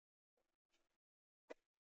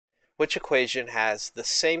which equation has the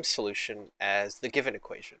same solution as the given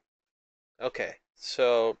equation? Okay,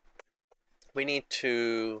 so we need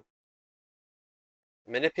to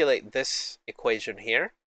manipulate this equation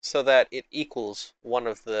here so that it equals one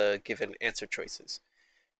of the given answer choices.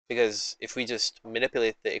 Because if we just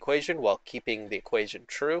manipulate the equation while keeping the equation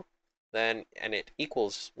true, then and it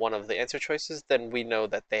equals one of the answer choices, then we know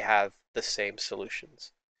that they have the same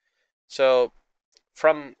solutions. So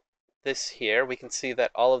from this here, we can see that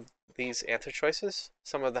all of these answer choices,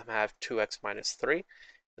 some of them have 2x minus 3,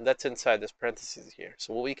 and that's inside this parentheses here.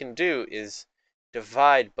 So what we can do is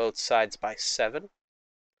divide both sides by 7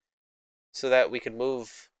 so that we can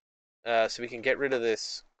move, so we can get rid of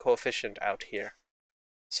this coefficient out here.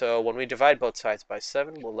 So when we divide both sides by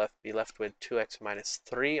 7, we'll be left with 2x minus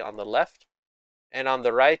 3 on the left, and on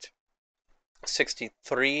the right,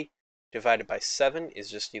 63 divided by 7 is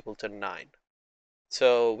just equal to 9.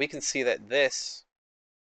 So we can see that this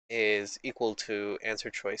is equal to answer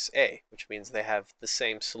choice A, which means they have the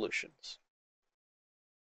same solutions.